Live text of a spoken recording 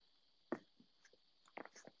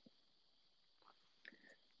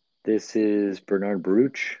This is Bernard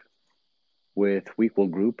Baruch with Weequal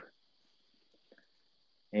Group.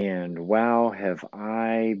 And wow, have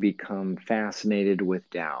I become fascinated with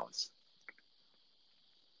DAOs.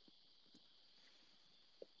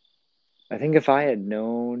 I think if I had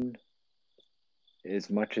known as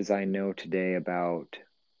much as I know today about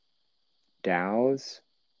DAOs,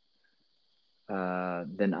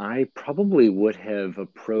 then I probably would have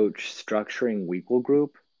approached structuring Weequal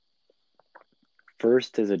Group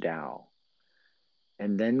first as a DAO,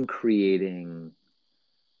 and then creating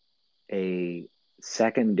a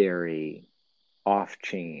secondary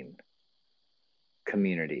off-chain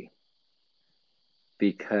community,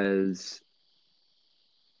 because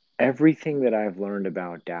everything that I've learned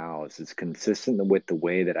about DAOs is consistent with the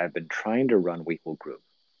way that I've been trying to run Weequal Group.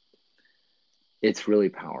 It's really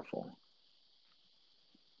powerful.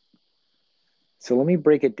 So let me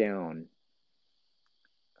break it down.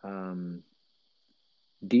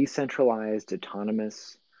 Decentralized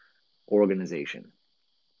autonomous organization.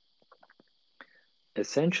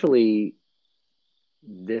 Essentially,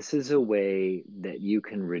 this is a way that you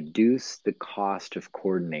can reduce the cost of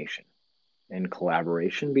coordination and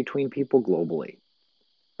collaboration between people globally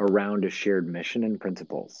around a shared mission and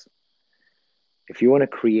principles. If you want to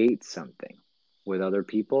create something with other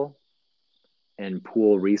people and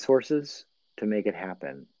pool resources to make it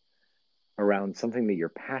happen around something that you're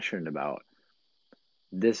passionate about,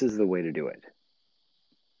 this is the way to do it.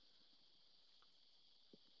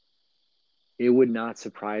 It would not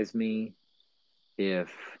surprise me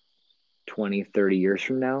if 20, 30 years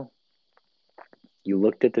from now, you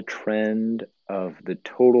looked at the trend of the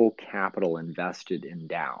total capital invested in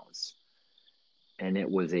DAOs, and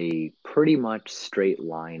it was a pretty much straight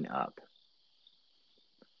line up.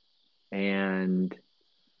 And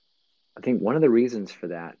I think one of the reasons for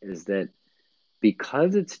that is that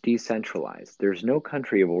because it's decentralized, there's no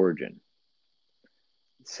country of origin.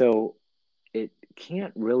 So it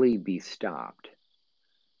can't really be stopped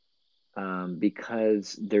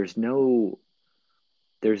because there's no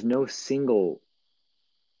single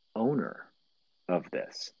owner of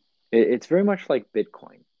this. It's very much like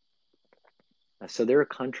Bitcoin. So there are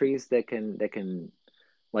countries that can,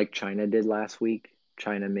 like China did last week.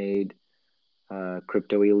 China made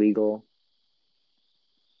crypto illegal.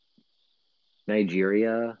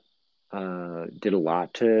 Nigeria did a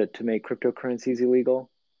lot to make cryptocurrencies illegal.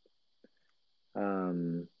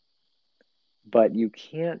 But you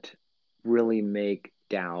can't really make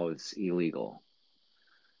DAOs illegal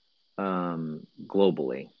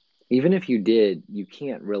globally. Even if you did, you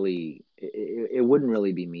can't really, it wouldn't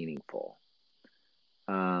really be meaningful.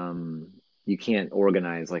 You can't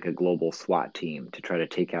organize like a global SWAT team to try to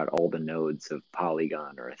take out all the nodes of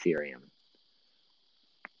Polygon or Ethereum.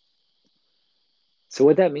 So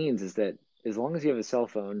what that means is that as long as you have a cell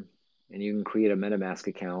phone and you can create a MetaMask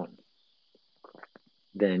account,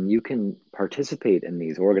 then you can participate in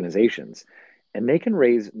these organizations and they can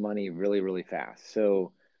raise money really, really fast.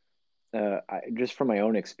 So just from my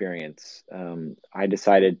own experience, I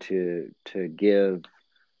decided to give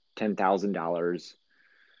 $10,000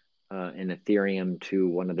 in Ethereum to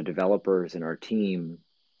one of the developers in our team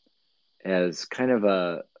as kind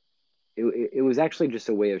of it was actually just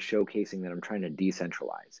a way of showcasing that I'm trying to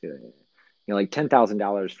decentralize. Like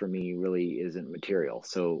 $10,000 for me really isn't material.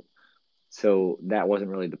 So that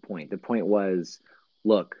wasn't really the point. The point was,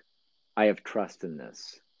 look, I have trust in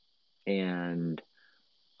this and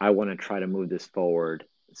I want to try to move this forward.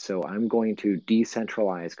 So I'm going to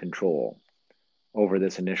decentralize control over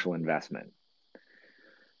this initial investment.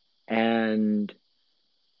 And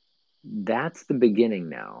that's the beginning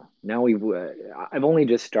now. Now I've only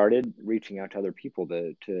just started reaching out to other people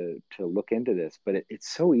to look into this, but it's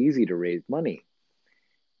so easy to raise money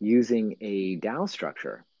using a DAO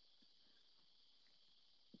structure.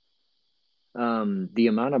 The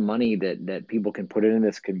amount of money that people can put in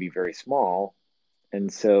this can be very small,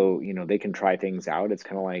 and so they can try things out. It's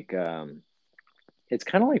kind of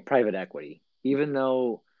like private equity, even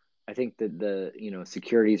though I think that the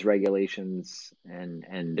securities regulations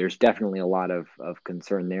and there's definitely a lot of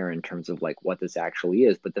concern there in terms of like what this actually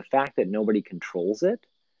is. But the fact that nobody controls it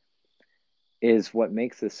is what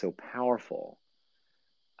makes this so powerful,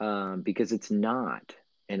 because it's not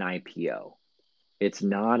an IPO, it's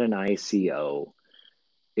not an ICO,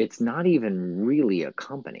 it's not even really a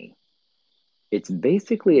company. It's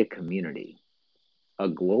basically a community, a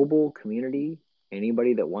global community.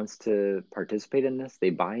 Anybody that wants to participate in this, they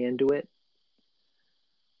buy into it.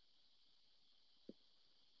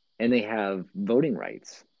 And they have voting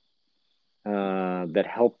rights that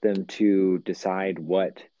help them to decide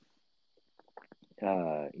what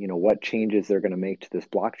what changes they're going to make to this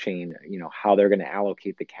blockchain, how they're going to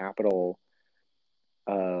allocate the capital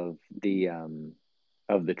of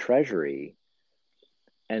the treasury.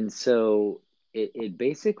 And so it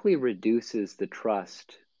basically reduces the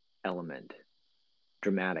trust element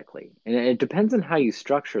dramatically. And it depends on how you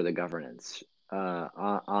structure the governance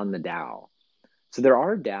on the DAO. So there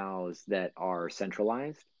are DAOs that are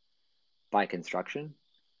centralized by construction.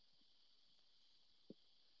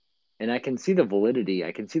 And I can see the validity,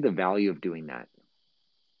 I can see the value of doing that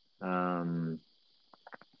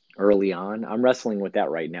early on. I'm wrestling with that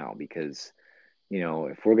right now because,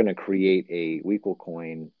 if we're going to create a Weequal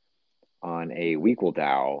coin on a Weequal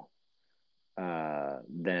DAO,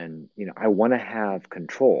 then, I want to have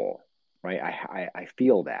control, right? I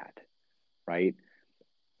feel that, right?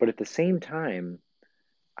 But at the same time,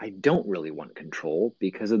 I don't really want control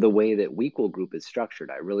because of the way that Weequal Group is structured.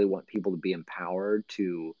 I really want people to be empowered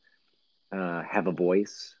to have a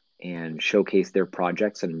voice and showcase their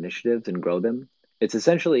projects and initiatives and grow them. It's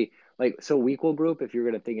essentially Weequal Group, if you're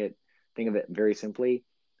going to think of it very simply,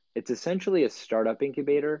 it's essentially a startup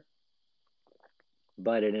incubator,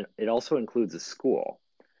 but it also includes a school.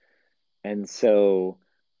 And so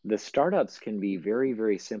the startups can be very,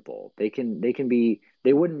 very simple. They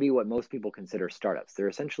wouldn't be what most people consider startups. They're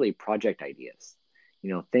essentially project ideas,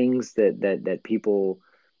 things that people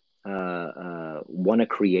want to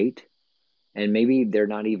create, and maybe they're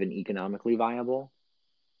not even economically viable,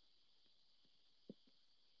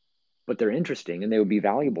 but they're interesting and they would be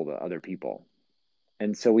valuable to other people.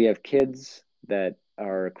 And so we have kids that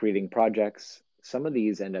are creating projects. Some of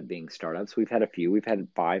these end up being startups. We've had a few. We've had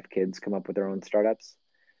 5 kids come up with their own startups.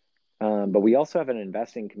 But we also have an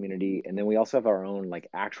investing community, and then we also have our own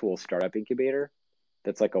actual startup incubator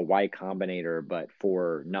that's like a Y Combinator, but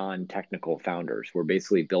for non-technical founders. We're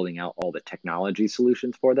basically building out all the technology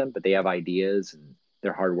solutions for them, but they have ideas and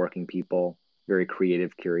they're hardworking people, very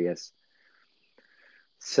creative, curious.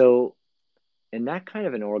 So in that kind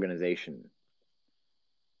of an organization,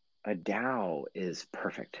 a DAO is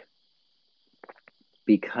perfect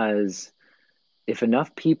because if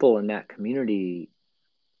enough people in that community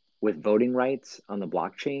with voting rights on the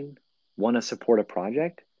blockchain want to support a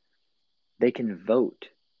project, they can vote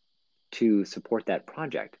to support that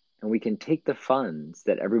project. And we can take the funds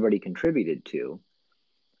that everybody contributed to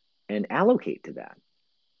and allocate to that.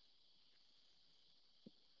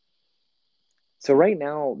 So right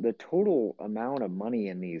now, the total amount of money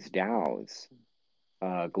in these DAOs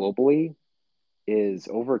globally is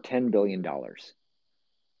over $10 billion.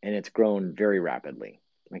 And it's grown very rapidly.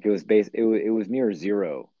 It was near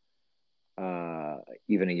zero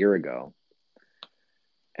even a year ago.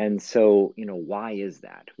 And so, why is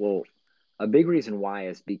that? Well, a big reason why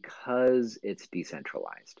is because it's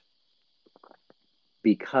decentralized.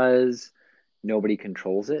 Because nobody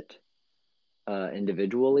controls it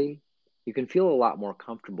individually, you can feel a lot more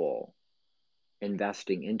comfortable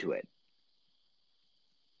investing into it.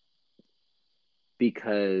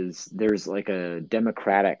 Because there's a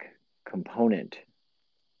democratic component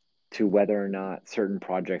to whether or not certain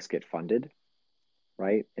projects get funded,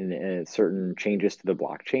 right? And certain changes to the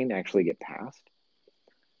blockchain actually get passed.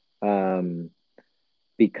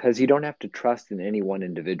 Because you don't have to trust in any one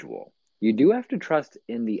individual. You do have to trust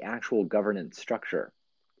in the actual governance structure.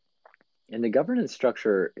 And the governance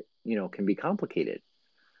structure, can be complicated.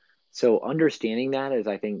 So understanding that is,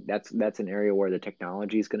 I think that's an area where the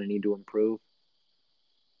technology is going to need to improve.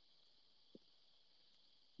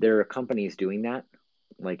 There are companies doing that,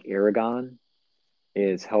 like Aragon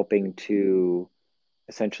is helping to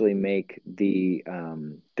essentially make the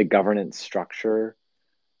governance structure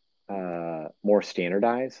more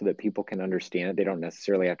standardized so that people can understand it. They don't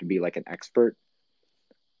necessarily have to be an expert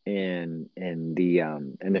in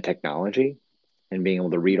the technology and being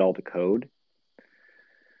able to read all the code.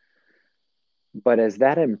 But as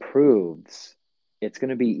that improves, it's going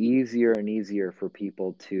to be easier and easier for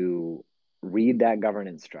people to read that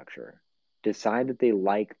governance structure, decide that they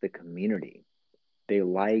like the community, they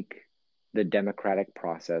like the democratic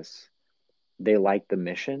process, they like the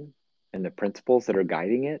mission and the principles that are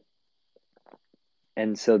guiding it.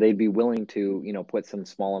 And so they'd be willing to, put some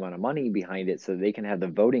small amount of money behind it so they can have the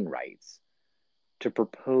voting rights to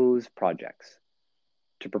propose projects,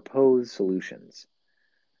 to propose solutions.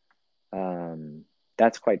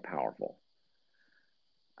 That's quite powerful.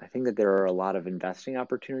 I think that there are a lot of investing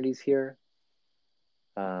opportunities here.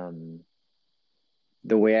 The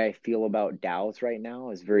way I feel about DAOs right now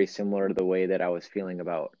is very similar to the way that I was feeling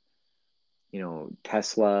about,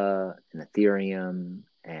 Tesla and Ethereum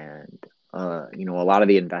and, a lot of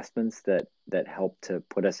the investments that helped to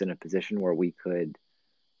put us in a position where we could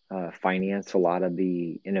finance a lot of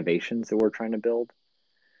the innovations that we're trying to build.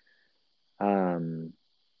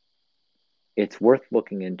 It's worth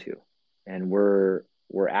looking into, and we're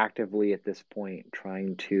actively at this point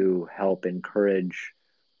trying to help encourage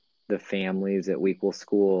the families at Wequel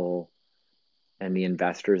School and the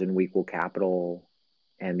investors in Wequel Capital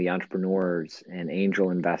and the entrepreneurs and angel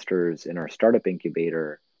investors in our startup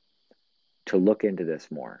incubator to look into this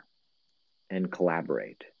more and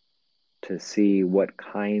collaborate to see what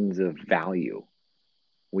kinds of value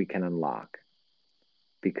we can unlock,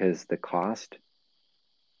 because the cost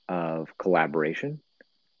of collaboration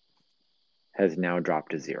has now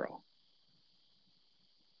dropped to zero.